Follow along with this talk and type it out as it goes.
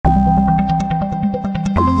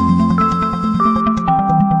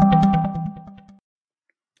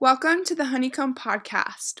Welcome to the Honeycomb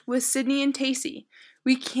Podcast with Sydney and Tacey.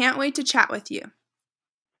 We can't wait to chat with you.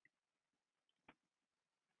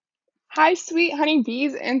 Hi, sweet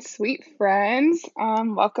honeybees and sweet friends.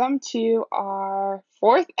 Welcome to our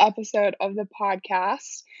fourth episode of the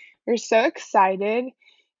podcast. We're so excited.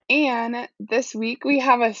 And this week we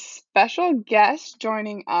have a special guest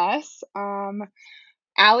joining us.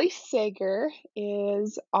 Allie Sager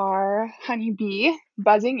is our honeybee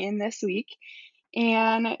buzzing in this week.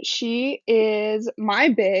 And she is my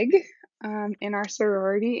big in our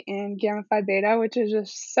sorority in Gamma Phi Beta, which is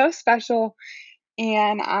just so special.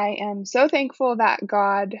 And I am so thankful that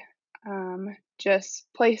God just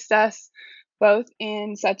placed us both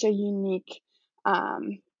in such a unique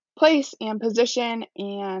place and position,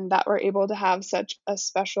 and that we're able to have such a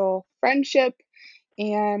special friendship,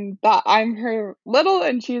 and that I'm her little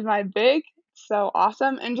and she's my big. So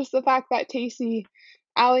awesome. And just the fact that Tacey,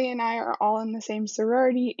 Allie, and I are all in the same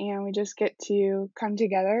sorority, and we just get to come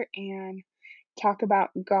together and talk about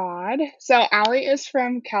God. So Allie is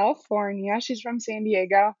from California. She's from San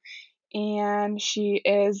Diego, and she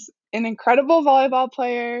is an incredible volleyball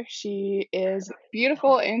player. She is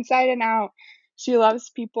beautiful inside and out. She loves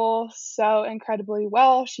people so incredibly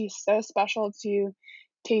well. She's so special to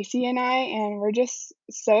Tacey and I, and we're just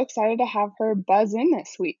so excited to have her buzz in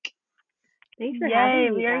this week. Thanks for having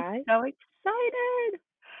me, we are guys. so excited.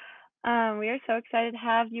 We are so excited to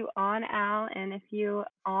have you on, Al. And if you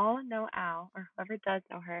all know Al, or whoever does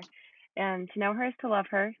know her, and to know her is to love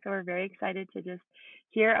her. So we're very excited to just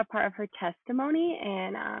hear a part of her testimony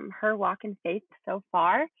and her walk in faith so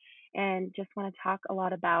far. And just want to talk a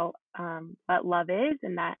lot about what love is,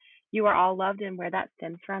 and that you are all loved, and where that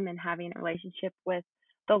stems from, and having a relationship with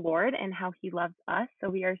the Lord and how He loves us. So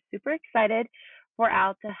we are super excited for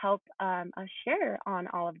Al to help us share on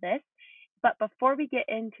all of this. But before we get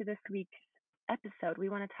into this week's episode, we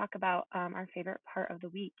want to talk about our favorite part of the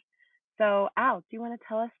week. So, Al, do you want to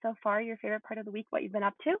tell us so far your favorite part of the week, what you've been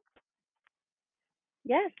up to?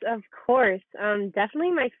 Yes, of course.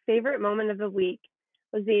 Definitely my favorite moment of the week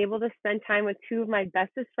was being able to spend time with two of my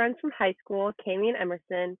bestest friends from high school, Kaylee and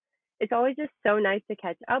Emerson. It's always just so nice to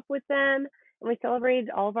catch up with them, and we celebrated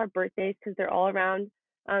all of our birthdays because they're all around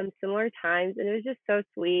similar times, and it was just so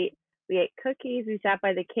sweet. We ate cookies, we sat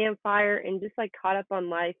by the campfire, and just like caught up on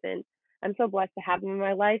life. And I'm so blessed to have them in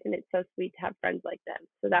my life, and it's so sweet to have friends like them.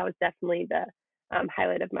 So that was definitely the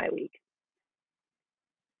highlight of my week.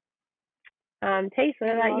 Tace, what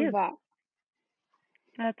I about love you? that.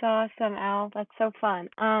 That's awesome, Al. That's so fun.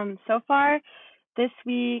 So far this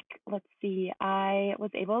week, let's see, I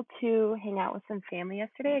was able to hang out with some family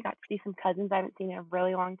yesterday. I got to see some cousins I haven't seen in a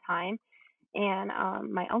really long time, and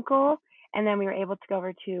my uncle. And then we were able to go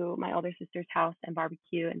over to my older sister's house and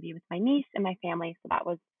barbecue and be with my niece and my family. So that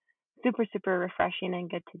was super, super refreshing and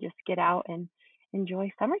good to just get out and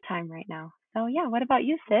enjoy summertime right now. So yeah, what about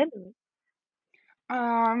you, Sid?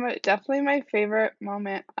 Definitely my favorite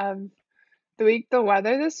moment of the week, the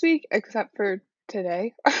weather this week, except for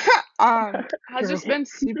today, has just Right. been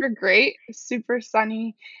super great, super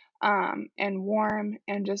sunny, and warm,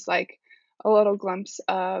 and just like a little glimpse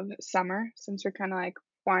of summer since we're kind of like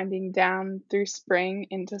winding down through spring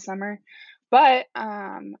into summer. But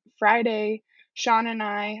Friday, Sean and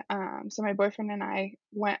I, so my boyfriend and I,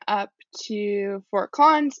 went up to Fort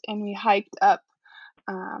Collins and we hiked up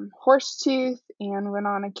Horsetooth and went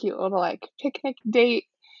on a cute little like picnic date,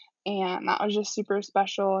 and that was just super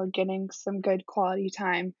special, getting some good quality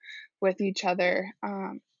time with each other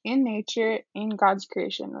in nature, in God's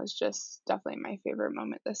creation, was just definitely my favorite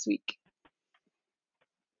moment this week.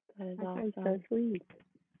 That is That sounds so awesome. sweet.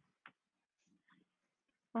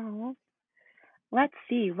 Oh, let's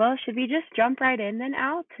see. Well, should we just jump right in then,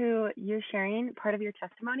 Al, to you sharing part of your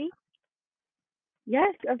testimony?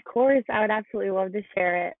 Yes, of course. I would absolutely love to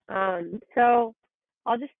share it. So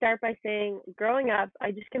I'll just start by saying, growing up,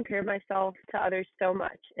 I just compared myself to others so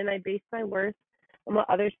much, and I based my worth on what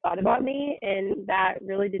others thought about me, and that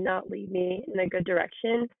really did not lead me in a good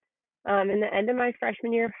direction. In the end of my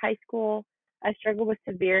freshman year of high school, I struggled with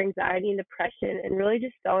severe anxiety and depression, and really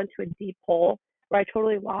just fell into a deep hole where I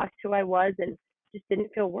totally lost who I was and just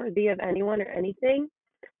didn't feel worthy of anyone or anything.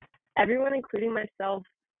 Everyone, including myself,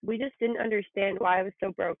 we just didn't understand why I was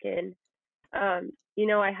so broken. I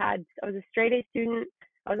was a straight A student.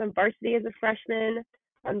 I was on varsity as a freshman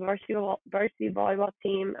on the varsity volleyball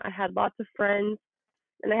team. I had lots of friends,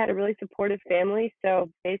 and I had a really supportive family. So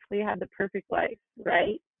basically, I had the perfect life,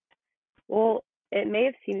 right? Well, it may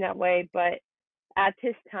have seemed that way, but at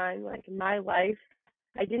this time, like in my life,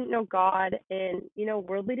 I didn't know God, and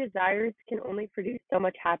worldly desires can only produce so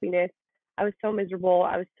much happiness. I was so miserable.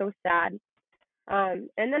 I was so sad. And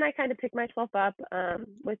then I kind of picked myself up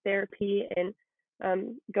with therapy and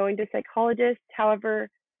going to psychologists. However,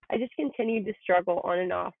 I just continued to struggle on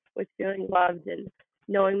and off with feeling loved and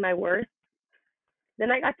knowing my worth.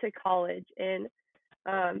 Then I got to college, and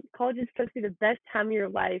college is supposed to be the best time of your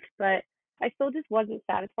life, but I still just wasn't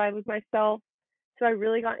satisfied with myself. So I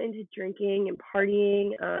really got into drinking and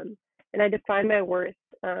partying, and I defined my worth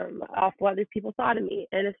off what other people thought of me,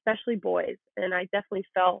 and especially boys. And I definitely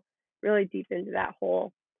fell really deep into that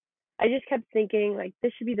hole. I just kept thinking like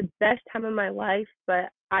this should be the best time of my life, but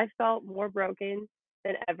I felt more broken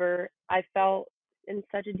than ever. I felt in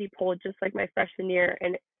such a deep hole just like my freshman year,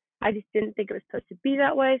 and I just didn't think it was supposed to be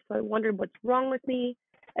that way. So I wondered what's wrong with me.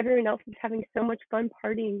 Everyone else is having so much fun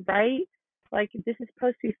partying, right? Like this is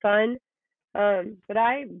supposed to be fun. But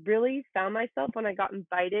I really found myself when I got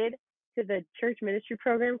invited to the church ministry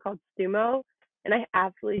program called STUMO, and I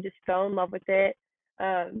absolutely just fell in love with it.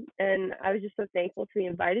 And I was just so thankful to be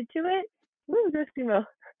invited to it. Woo, go STUMO.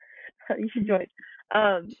 You should join.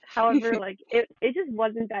 However, like it just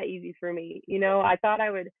wasn't that easy for me. You know, I thought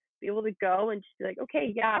I would be able to go and just be like,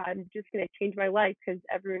 okay, yeah, I'm just gonna change my life because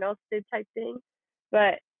everyone else did type thing.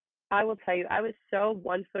 But I will tell you, I was so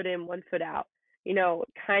 1 foot in, 1 foot out. You know,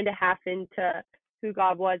 kind of half into who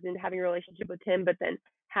God was and having a relationship with Him, but then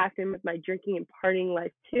half in with my drinking and partying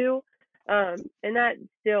life too. And that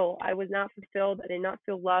still, I was not fulfilled. I did not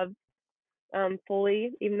feel loved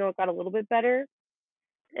fully, even though it got a little bit better.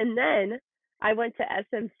 And then I went to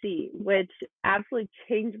SMC, which absolutely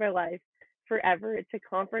changed my life forever. It's a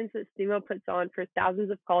conference that STUMO puts on for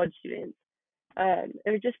thousands of college students.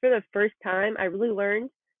 It was just for the first time I really learned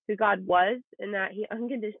who God was and that He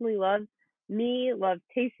unconditionally loves me, loves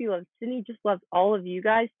Casey, loves Sydney, just loves all of you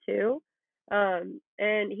guys too.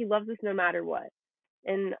 And He loves us no matter what.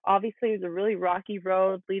 And obviously, it was a really rocky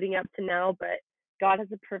road leading up to now, but God has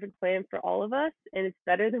a perfect plan for all of us, and it's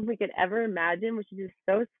better than we could ever imagine, which is just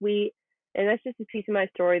so sweet. And that's just a piece of my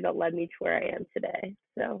story that led me to where I am today.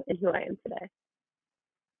 So, and who I am today.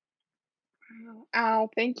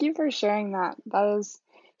 Al, thank you for sharing that. That is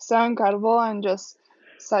so incredible and just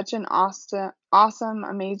such an awesome,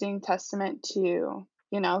 amazing testament to,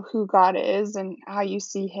 who God is and how you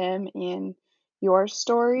see him in your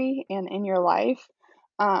story and in your life.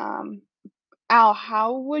 Um, Al,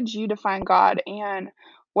 how would you define God and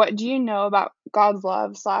what do you know about God's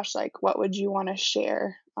love slash like what would you want to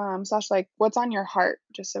share? Slash like what's on your heart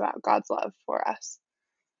just about God's love for us?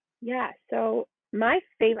 Yeah, so my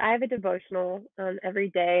favorite, I have a devotional every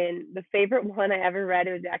day, and the favorite one I ever read,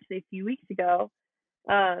 it was actually a few weeks ago.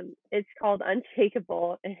 It's called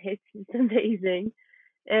Unshakable, and it's just amazing.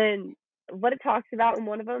 And what it talks about in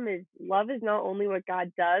one of them is love is not only what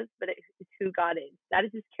God does, but it's who God is. That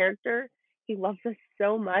is His character. He loves us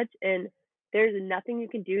so much, and there's nothing you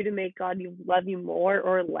can do to make God love you more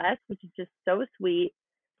or less, which is just so sweet.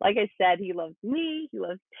 Like I said, He loves me, He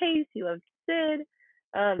loves Taste, He loves Sid,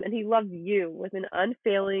 and He loves you with an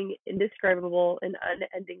unfailing, indescribable, and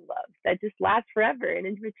unending love that just lasts forever and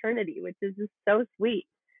into eternity, which is just so sweet.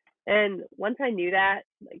 And once I knew that,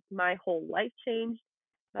 like my whole life changed.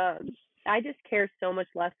 Um, I just care so much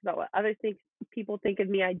less about what other people think of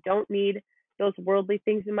me. I don't need those worldly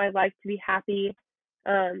things in my life to be happy.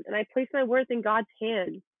 And I place my worth in God's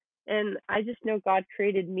hands. And I just know God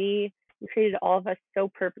created me and created all of us so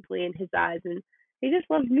perfectly in His eyes. And He just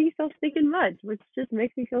loves me so stinking much, which just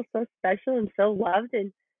makes me feel so special and so loved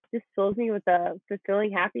and just fills me with a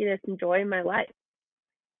fulfilling happiness and joy in my life.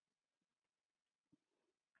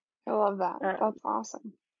 I love that. That's Um,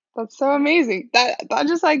 awesome. That's so amazing. That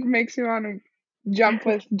just like makes me want to jump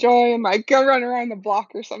with joy and like go run around the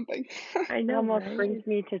block or something. I It know, almost right? brings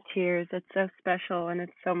me to tears. It's so special and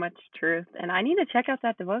it's so much truth. And I need to check out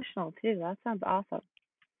that devotional too. That sounds awesome.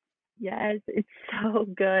 Yes, it's so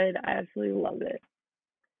good. I absolutely love it.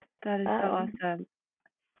 That is so Um, awesome.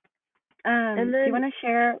 and Do you then want to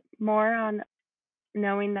share more on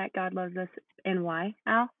knowing that God loves us and why,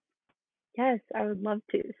 Al? yes, I would love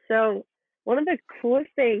to. So, one of the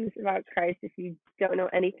coolest things about Christ, if you don't know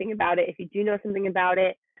anything about it, if you do know something about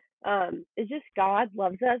it, is just God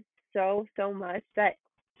loves us so much that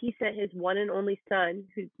He sent His one and only Son,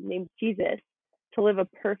 who's named Jesus, to live a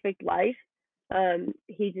perfect life.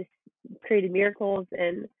 He just created miracles,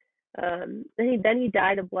 and then he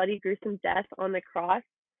died a bloody, gruesome death on the cross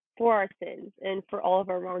for our sins and for all of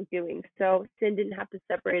our wrongdoings. So sin didn't have to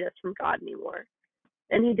separate us from God anymore.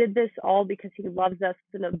 And He did this all because He loves us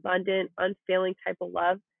with an abundant, unfailing type of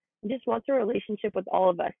love. He just wants a relationship with all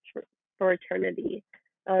of us for eternity.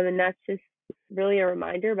 And that's just really a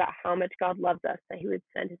reminder about how much God loves us, that He would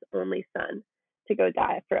send His only Son to go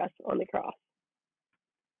die for us on the cross.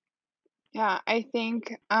 Yeah, I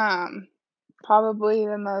think probably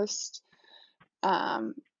the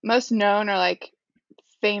um most known or like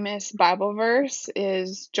famous Bible verse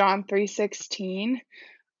is John 3:16.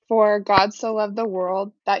 For God so loved the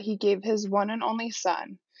world that he gave his one and only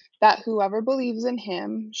Son, that whoever believes in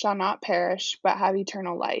him shall not perish but have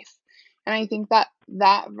eternal life. And I think that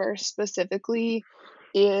that verse specifically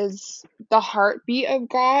is the heartbeat of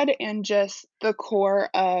God and just the core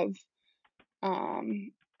of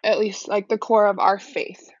um at least like the core of our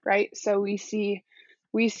faith, right? So we see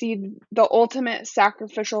the ultimate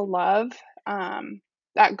sacrificial love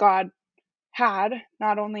that God had,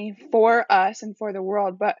 not only for us and for the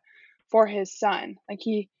world, but for his son. Like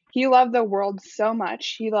he loved the world so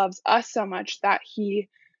much, he loves us so much that he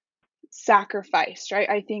sacrificed, right?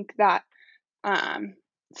 I think that um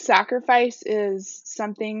sacrifice is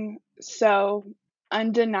something so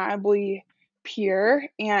undeniably pure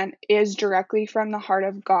and is directly from the heart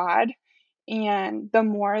of God. And the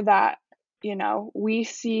more that, we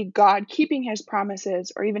see God keeping his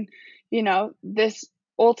promises, or even, this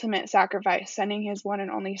ultimate sacrifice, sending his one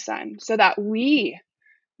and only son so that we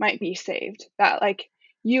might be saved, that like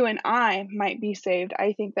you and I might be saved.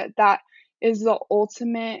 I think that that is the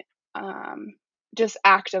ultimate just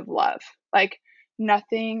act of love. Like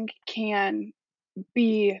nothing can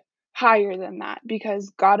be higher than that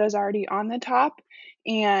because God is already on the top,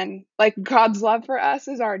 and like God's love for us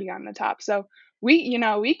is already on the top. So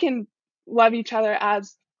we can love each other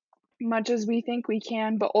as much as we think we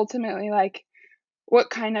can, but ultimately like what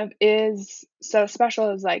kind of is so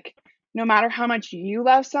special is like no matter how much you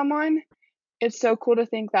love someone, it's so cool to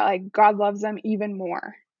think that like God loves them even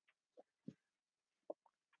more.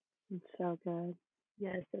 It's so good.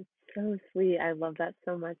 Yes, that's so sweet. I love that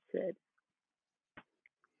so much, Sid.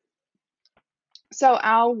 So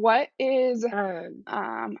Al, what is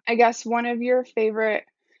Um, I guess one of your favorite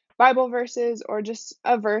Bible verses, or just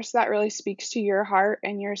a verse that really speaks to your heart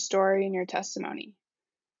and your story and your testimony?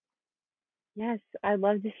 yes, I'd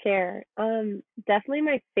love to share. Definitely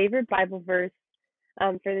my favorite Bible verse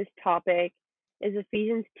for this topic is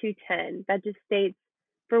Ephesians 2:10 that just states,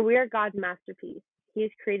 "For we are God's masterpiece. He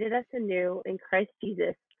has created us anew in Christ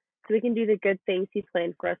Jesus so we can do the good things he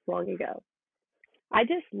planned for us long ago." I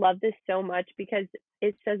just love this so much because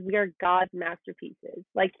it says we are God's masterpieces.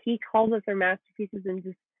 Like he calls us our masterpieces and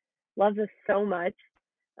just loves us so much.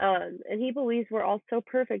 And he believes we're all so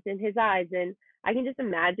perfect in his eyes. And I can just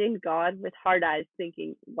imagine God with hard eyes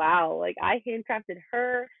thinking, wow, like I handcrafted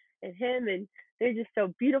her and him, and they're just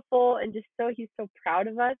so beautiful and just so he's so proud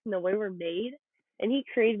of us and the way we're made. And he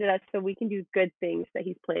created us so we can do good things that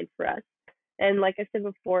he's planned for us. And like I said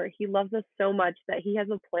before, he loves us so much that he has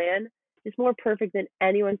a plan just more perfect than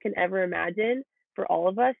anyone can ever imagine for all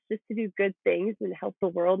of us just to do good things and help the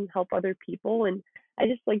world and help other people. And I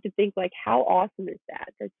just like to think like how awesome is that?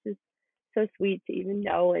 That's just so sweet to even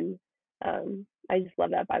know, and I just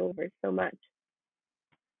love that Bible verse so much.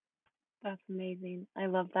 That's amazing. I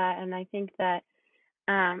love that. And I think that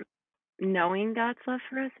um, knowing God's love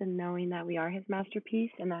for us and knowing that we are his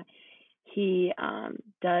masterpiece and that he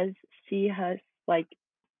does see us like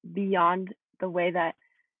beyond the way that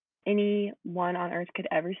anyone on earth could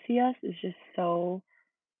ever see us is just so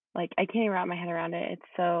like I can't even wrap my head around it.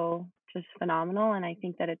 It's so just phenomenal, and I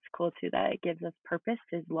think that it's cool too that it gives us purpose.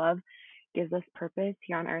 His love gives us purpose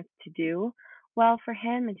here on earth to do well for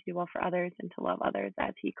him and to do well for others and to love others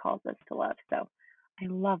as he calls us to love. So I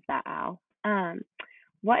love that, Al.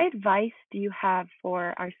 What advice do you have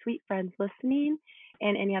for our sweet friends listening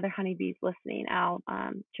and any other honeybees listening, Al?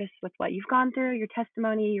 Just with what you've gone through, your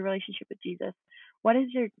testimony, your relationship with Jesus, what is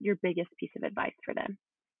your biggest piece of advice for them?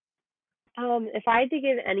 If I had to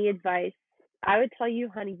give any advice, I would tell you,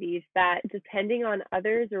 honeybees, that depending on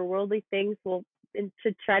others or worldly things will and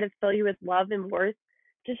to try to fill you with love and worth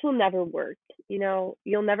just will never work. You know,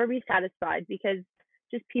 you'll never be satisfied because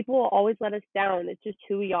just people will always let us down. It's just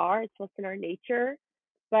who we are. It's what's in our nature.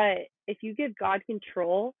 But if you give God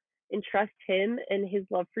control and trust Him and His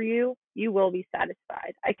love for you, you will be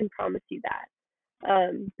satisfied. I can promise you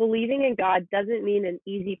that. Believing in God doesn't mean an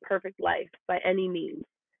easy, perfect life by any means,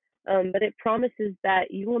 but it promises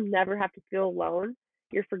that you will never have to feel alone.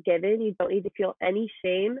 You're forgiven. You don't need to feel any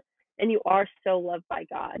shame, and you are so loved by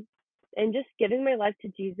God. And just giving my life to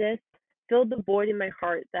Jesus filled the void in my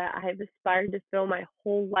heart that I have aspired to fill my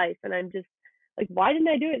whole life. And I'm just like, why didn't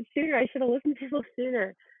I do it sooner? I should have listened to it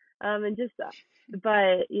sooner. And just,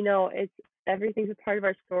 but it's everything's a part of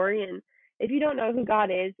our story. And if you don't know who God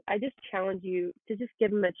is, I just challenge you to just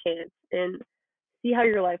give Him a chance and see how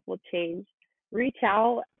your life will change. Reach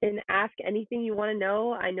out and ask anything you want to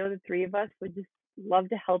know. I know the three of us would just love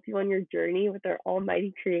to help you on your journey with our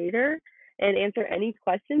Almighty Creator. and answer any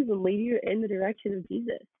questions and lead you in the direction of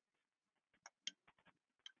Jesus.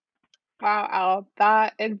 Wow, Al,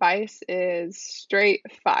 that advice is straight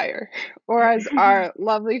fire. Or as our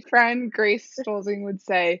lovely friend Grace Stolzing would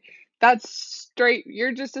say, that's straight,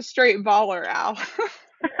 you're just a straight baller, Al.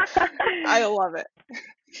 I love it.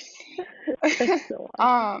 That's so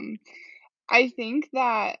awesome. I think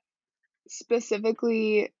that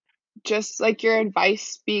specifically, just like your advice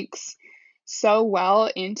speaks so well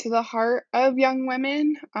into the heart of young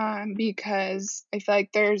women, because I feel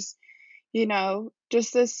like there's,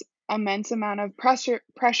 just this immense amount of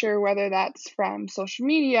pressure, whether that's from social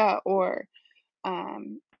media or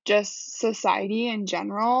just society in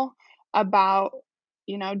general, about,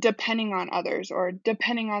 depending on others or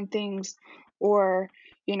depending on things, or,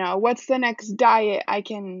 what's the next diet I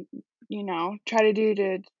can, try to do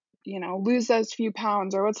to, lose those few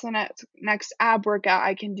pounds, or what's the next ab workout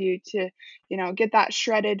I can do to, get that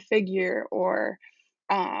shredded figure, or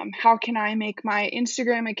how can I make my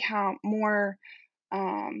Instagram account more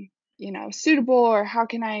suitable, or how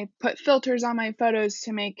can I put filters on my photos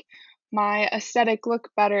to make my aesthetic look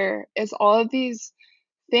better, is all of these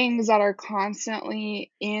things that are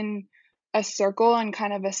constantly in a circle and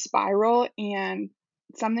kind of a spiral. And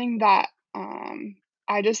something that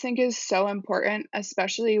I just think is so important,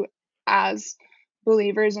 especially as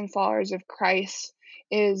believers and followers of Christ,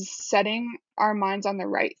 is setting our minds on the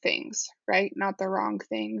right things, right? Not the wrong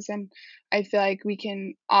things. And I feel like we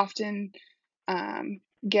can often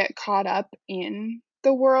get caught up in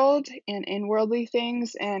the world and in worldly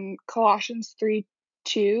things. And Colossians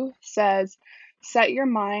 3:2 says, set your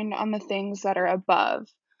mind on the things that are above,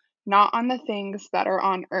 not on the things that are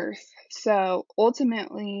on earth. So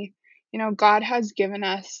ultimately, God has given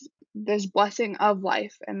us this blessing of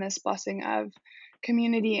life and this blessing of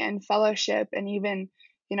community and fellowship, and even,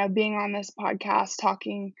 being on this podcast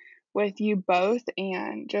talking with you both,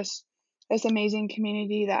 and just this amazing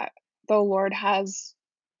community that the Lord has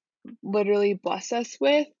literally blessed us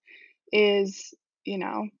with, is, you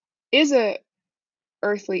know, is a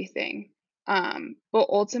earthly thing. But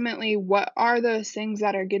ultimately, what are those things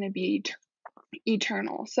that are going to be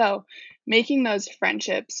eternal? So making those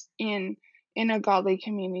friendships in a godly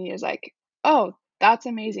community is like, oh, that's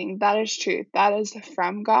amazing. That is truth. That is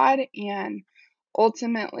from God. And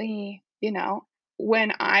ultimately,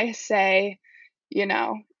 when I say, you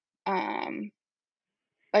know, um,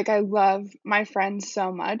 like, I love my friends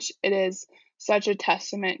so much, it is such a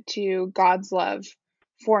testament to God's love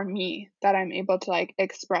for me that I'm able to, like,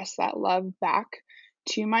 express that love back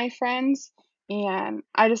to my friends. And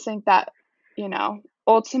I just think that,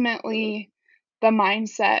 ultimately, the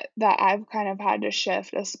mindset that I've kind of had to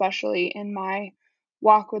shift, especially in my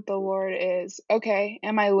walk with the Lord, is, okay,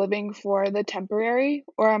 am I living for the temporary,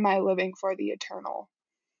 or am I living for the eternal?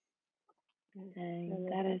 Dang,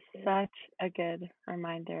 that is such a good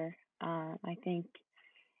reminder. I think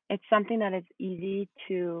it's something that is easy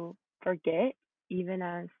to forget, even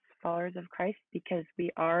as followers of Christ, because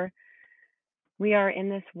we are in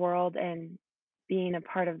this world, and being a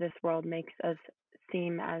part of this world makes us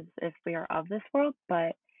seem as if we are of this world.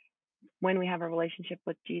 But when we have a relationship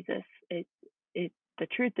with Jesus, it the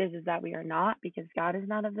truth is that we are not, because God is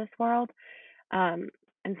not of this world. Um,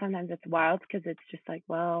 and sometimes it's wild because it's just like,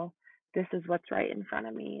 well, this is what's right in front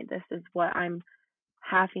of me. This is what I'm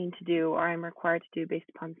having to do, or I'm required to do based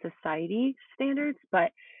upon society standards.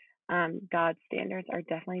 But God's standards are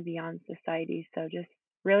definitely beyond society. So just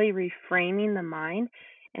really reframing the mind.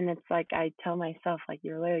 And it's like I tell myself, like,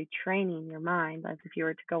 you're literally training your mind as if you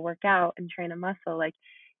were to go work out and train a muscle. Like,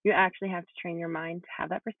 you actually have to train your mind to have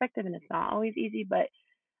that perspective. And it's not always easy, but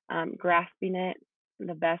grasping it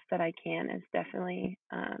the best that I can is definitely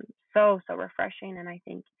so refreshing. And I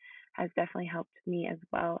think has definitely helped me as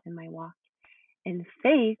well in my walk in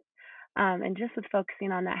faith, and just with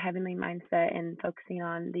focusing on that heavenly mindset and focusing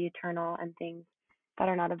on the eternal and things that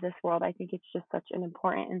are not of this world. I think it's just such an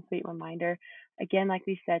important and sweet reminder. Again, like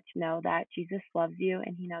we said, to know that Jesus loves you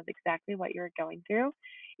and he knows exactly what you're going through,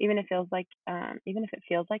 even if it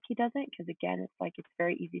feels like he doesn't, because again, it's like it's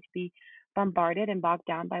very easy to be bombarded and bogged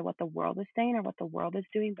down by what the world is saying or what the world is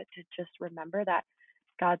doing, but to just remember that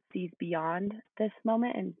God sees beyond this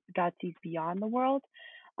moment and God sees beyond the world,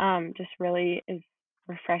 just really is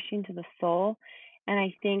refreshing to the soul. And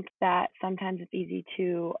I think that sometimes it's easy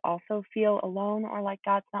to also feel alone, or like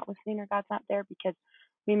God's not listening or God's not there, because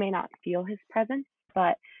we may not feel his presence.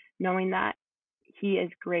 But knowing that he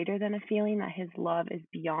is greater than a feeling, that his love is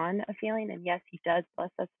beyond a feeling. And yes, he does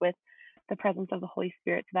bless us with the presence of the Holy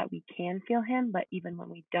Spirit so that we can feel him. But even when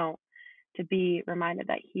we don't, to be reminded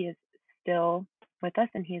that he is still with us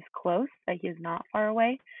and he is close, that he is not far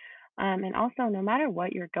away. And also, no matter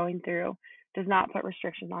what you're going through, does not put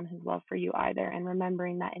restrictions on his love for you either. And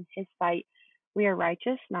remembering that in his sight, we are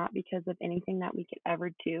righteous, not because of anything that we could ever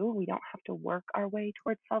do. We don't have to work our way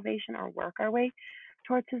towards salvation or work our way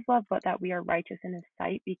towards his love, but that we are righteous in his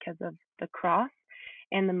sight because of the cross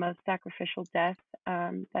and the most sacrificial death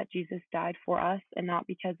that Jesus died for us, and not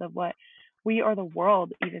because of what we or the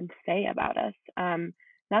world even say about us.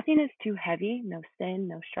 Nothing is too heavy, no sin,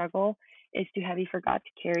 no struggle is too heavy for God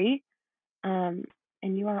to carry. Um,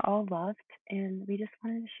 and you are all loved, and we just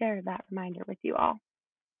wanted to share that reminder with you all.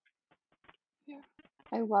 Yeah,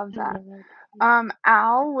 I love I that. love that.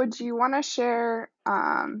 Al, would you want to share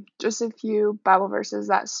just a few Bible verses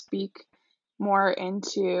that speak more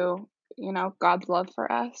into, God's love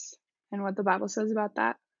for us and what the Bible says about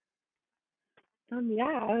that? Yeah,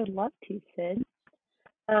 I would love to, Sid.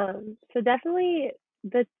 So definitely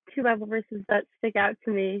the two Bible verses that stick out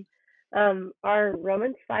to me are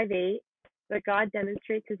Romans 5:8, that God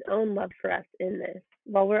demonstrates his own love for us in this.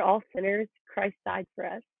 While we're all sinners, Christ died for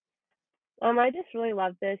us. I just really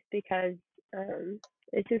love this because um,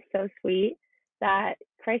 it's just so sweet that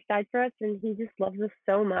Christ died for us and he just loves us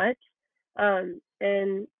so much.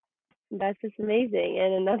 And that's just amazing.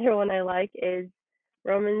 And another one I like is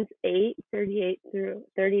Romans 8:38 through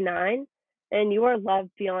 39. And you are loved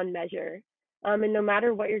beyond measure. And no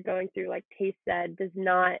matter what you're going through, like Tay said, does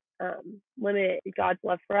not limit God's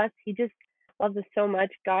love for us. He just loves us so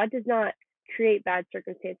much. God does not create bad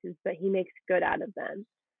circumstances, but he makes good out of them.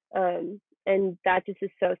 And that just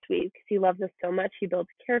is so sweet because he loves us so much. He builds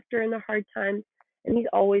character in the hard times, and he's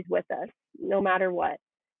always with us, no matter what.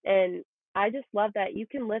 And I just love that you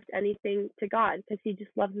can lift anything to God because he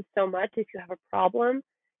just loves us so much. If you have a problem,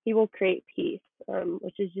 he will create peace,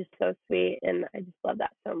 which is just so sweet. And I just love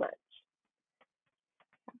that so much.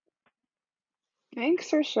 Thanks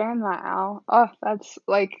for sharing that, Al. Oh, that's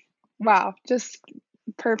wow, just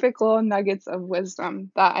perfect little nuggets of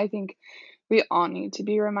wisdom that I think we all need to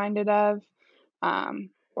be reminded of.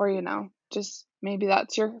 Or, just maybe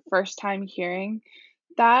that's your first time hearing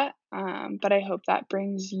that. But I hope that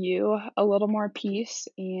brings you a little more peace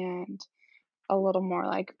and a little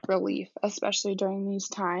more relief, especially during these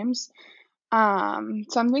times.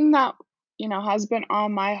 Something that, has been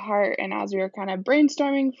on my heart, and as we were kind of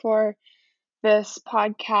brainstorming for this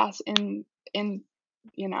podcast in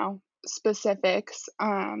specifics,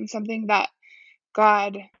 something that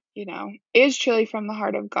God, is truly from the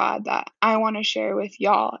heart of God that I want to share with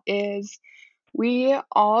y'all is we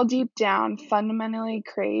all deep down fundamentally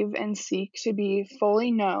crave and seek to be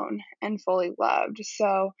fully known and fully loved.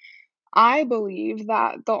 So I believe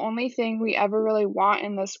that the only thing we ever really want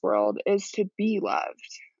in this world is to be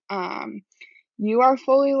loved. Um, you are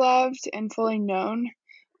fully loved and fully known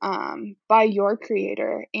by your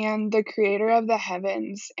Creator and the Creator of the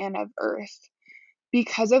heavens and of earth.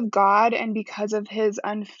 Because of God and because of His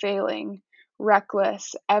unfailing,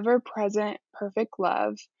 reckless, ever present, perfect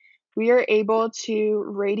love, we are able to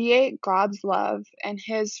radiate God's love and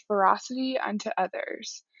His ferocity unto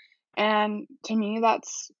others. And to me,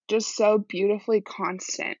 that's just so beautifully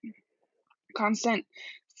constant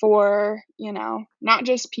for, not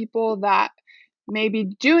just people that may be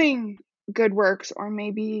doing good works or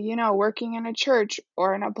maybe, working in a church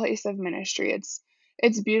or in a place of ministry.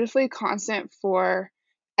 It's beautifully constant for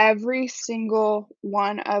every single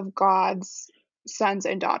one of God's sons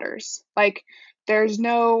and daughters. There's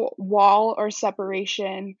no wall or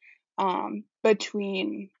separation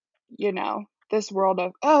between, this world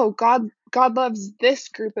of, oh, God loves this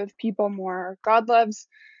group of people more, or God loves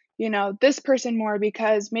this person more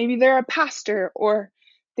because maybe they're a pastor or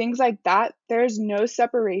things like that. There's no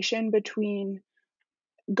separation between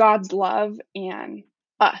God's love and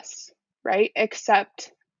us, right?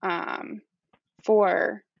 Except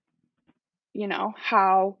for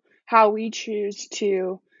how we choose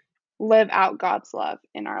to live out God's love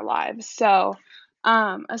in our lives. So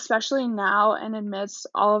especially now and amidst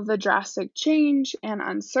all of the drastic change and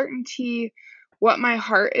uncertainty, what my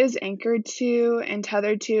heart is anchored to and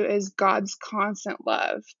tethered to is God's constant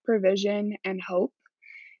love, provision, and hope.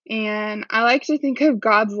 And I like to think of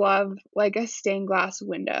God's love like a stained glass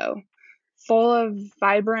window, full of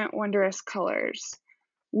vibrant, wondrous colors.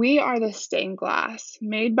 We are the stained glass,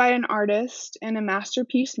 made by an artist and a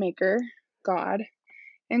masterpiece maker, God.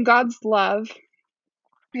 And God's love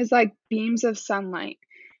is like beams of sunlight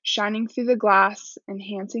shining through the glass,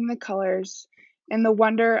 enhancing the colors and the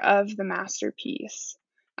wonder of the masterpiece.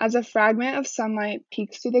 As a fragment of sunlight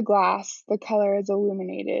peeks through the glass, the color is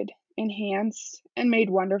illuminated, enhanced, and made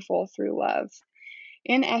wonderful through love.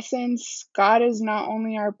 In essence, God is not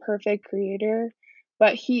only our perfect creator,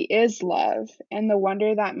 but He is love, and the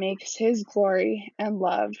wonder that makes His glory and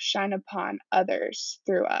love shine upon others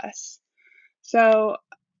through us. So,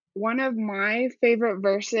 one of my favorite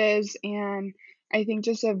verses, and I think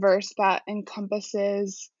just a verse that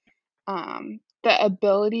encompasses the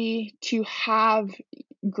ability to have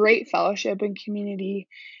great fellowship and community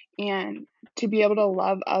and to be able to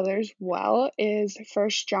love others well, is 1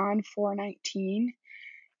 John 4:19.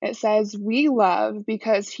 It says, "We love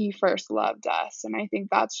because He first loved us." And I think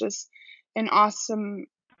that's just an awesome,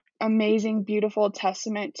 amazing, beautiful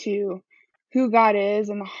testament to who God is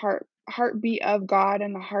and the heartbeat of God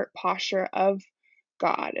and the heart posture of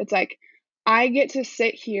God. It's like I get to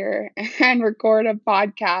sit here and record a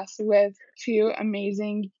podcast with two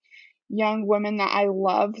amazing young women that I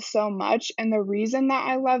love so much. And the reason that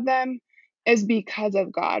I love them is because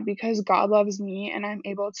of God, because God loves me, and I'm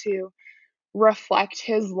able to reflect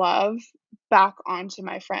His love back onto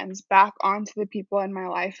my friends, back onto the people in my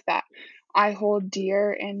life that I hold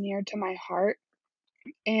dear and near to my heart.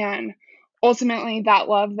 And ultimately, that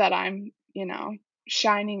love that I'm,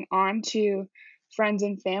 shining onto friends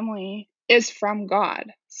and family is from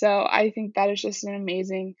God. So I think that is just an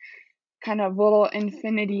amazing kind of little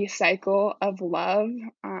infinity cycle of love.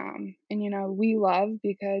 And, we love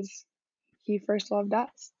because He first loved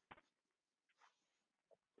us.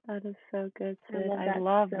 That is so good, I Sid. love I that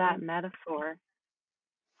love so that metaphor.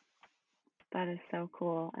 That is so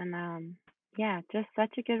cool. And yeah, just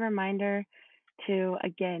such a good reminder to,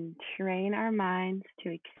 again, train our minds to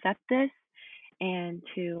accept this and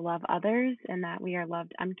to love others, and that we are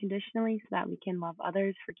loved unconditionally so that we can love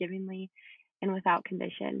others forgivingly and without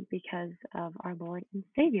condition because of our Lord and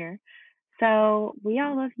Savior. So we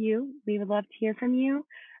all love you. We would love to hear from you.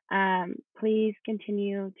 Please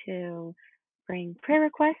continue to bring prayer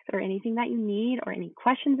requests or anything that you need or any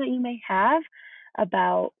questions that you may have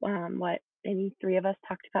about what any three of us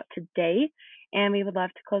talked about today. And we would love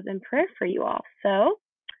to close in prayer for you all. So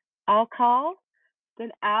I'll call.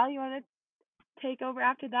 Then Al, you want to take over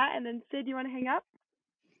after that? And then Sid, you want to hang up?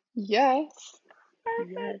 Yes.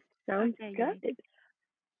 yes, Perfect. sounds Okay, good. guys.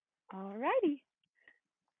 Alrighty.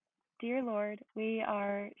 Dear Lord, we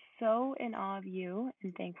are so in awe of you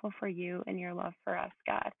and thankful for you and your love for us,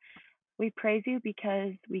 God. We praise you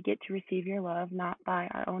because we get to receive your love not by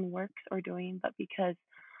our own works or doing, but because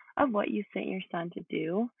of what you sent your Son to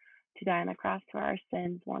do, to die on the cross for our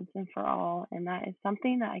sins once and for all. And that is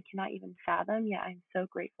something that I cannot even fathom, yet I'm so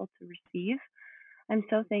grateful to receive. I'm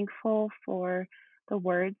so thankful for the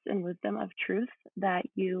words and wisdom of truth that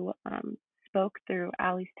you spoke through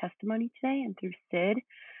Allie's testimony today and through Sid.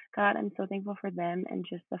 God, I'm so thankful for them and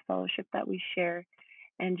just the fellowship that we share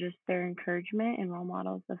and just their encouragement and role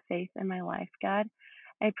models of faith in my life, God.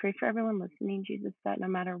 I pray for everyone listening, Jesus, that no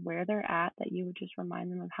matter where they're at, that you would just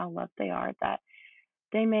remind them of how loved they are, that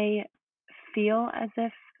they may feel as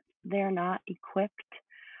if they're not equipped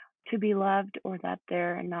to be loved or that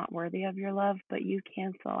they're not worthy of your love, but you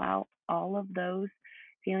cancel out all of those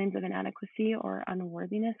feelings of inadequacy or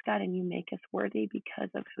unworthiness, God, and you make us worthy because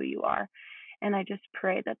of who you are. And I just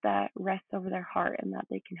pray that that rests over their heart and that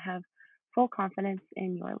they can have full confidence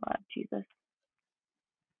in your love, Jesus.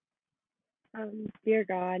 Dear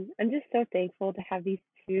God, I'm just so thankful to have these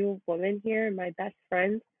two women here, my best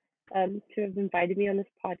friends, to have invited me on this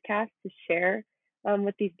podcast to share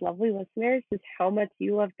with these lovely listeners just how much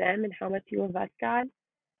you love them and how much you love us, God.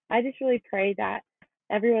 I just really pray that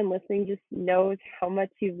everyone listening just knows how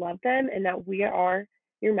much you love them and that we are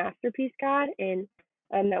your masterpiece, God, and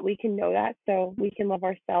that we can know that so we can love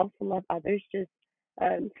ourselves and love others just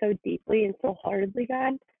so deeply and so heartedly,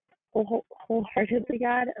 God, wholeheartedly,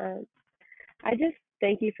 God. I just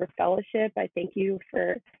thank you for fellowship. I thank you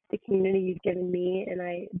for the community you've given me. And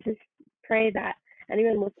I just pray that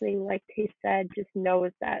anyone listening, like Tay said, just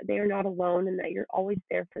knows that they are not alone and that you're always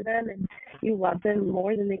there for them and you love them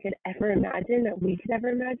more than they could ever imagine, that we could ever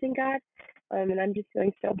imagine, God. And I'm just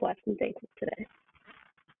feeling so blessed and thankful today.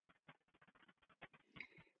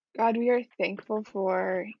 God, we are thankful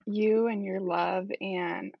for you and your love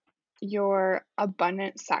and your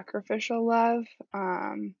abundant sacrificial love.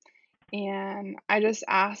 And I just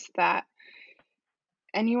ask that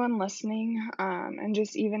anyone listening, and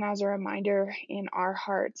just even as a reminder in our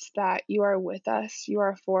hearts, that you are with us, you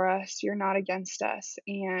are for us, you're not against us.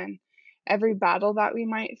 And every battle that we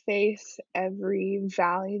might face, every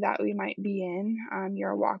valley that we might be in,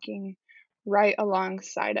 you're walking right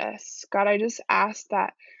alongside us. God, I just ask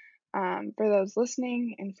that for those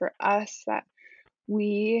listening and for us, that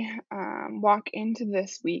we walk into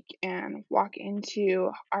this week and walk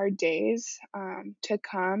into our days to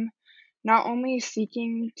come, not only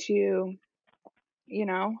seeking to,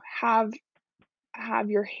 have have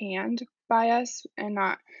your hand by us and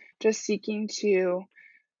not just seeking to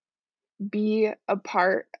be a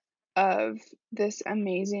part of this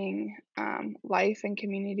amazing life and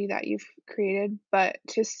community that you've created, but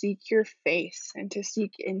to seek your face and to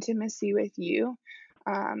seek intimacy with you,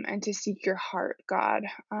 and to seek your heart, God.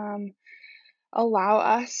 Allow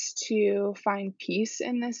us to find peace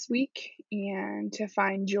in this week and to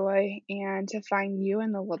find joy and to find you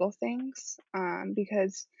in the little things,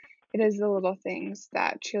 because it is the little things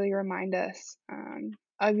that truly remind us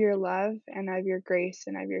of your love and of your grace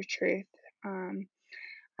and of your truth. Um,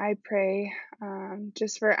 I pray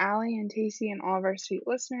just for Allie and Tacey and all of our sweet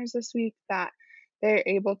listeners this week that they're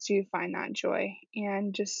able to find that joy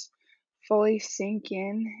and just fully sink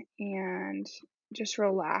in and just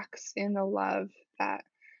relax in the love that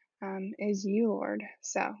is you, Lord.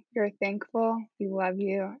 So we're thankful, we love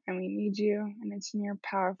you, and we need you. And it's in your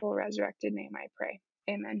powerful, resurrected name I pray.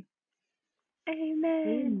 Amen.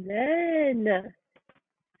 Amen. Amen.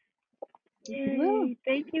 Woo. Yay.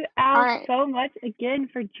 Thank you, All Al, right. so much again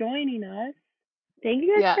for joining us. Thank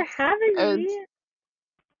you guys for Yes. having It was me.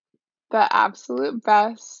 the absolute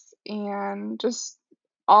best, and just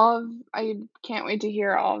I can't wait to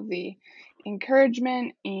hear all of the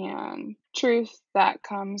encouragement and truth that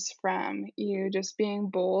comes from you just being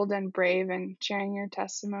bold and brave and sharing your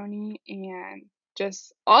testimony, and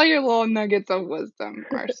just all your little nuggets of wisdom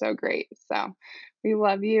are so great. So we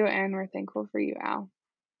love you and we're thankful for you, Al.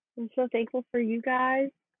 I'm so thankful for you guys.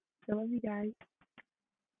 I love you guys.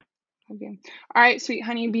 Love you. All right, sweet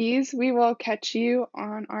honeybees, we will catch you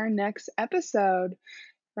on our next episode.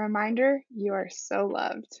 Reminder, you are so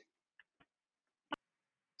loved.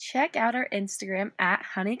 Check out our Instagram at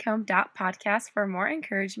honeycomb.podcast for more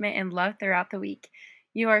encouragement and love throughout the week.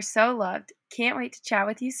 You are so loved. Can't wait to chat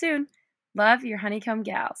with you soon. Love, your Honeycomb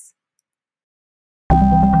Gals.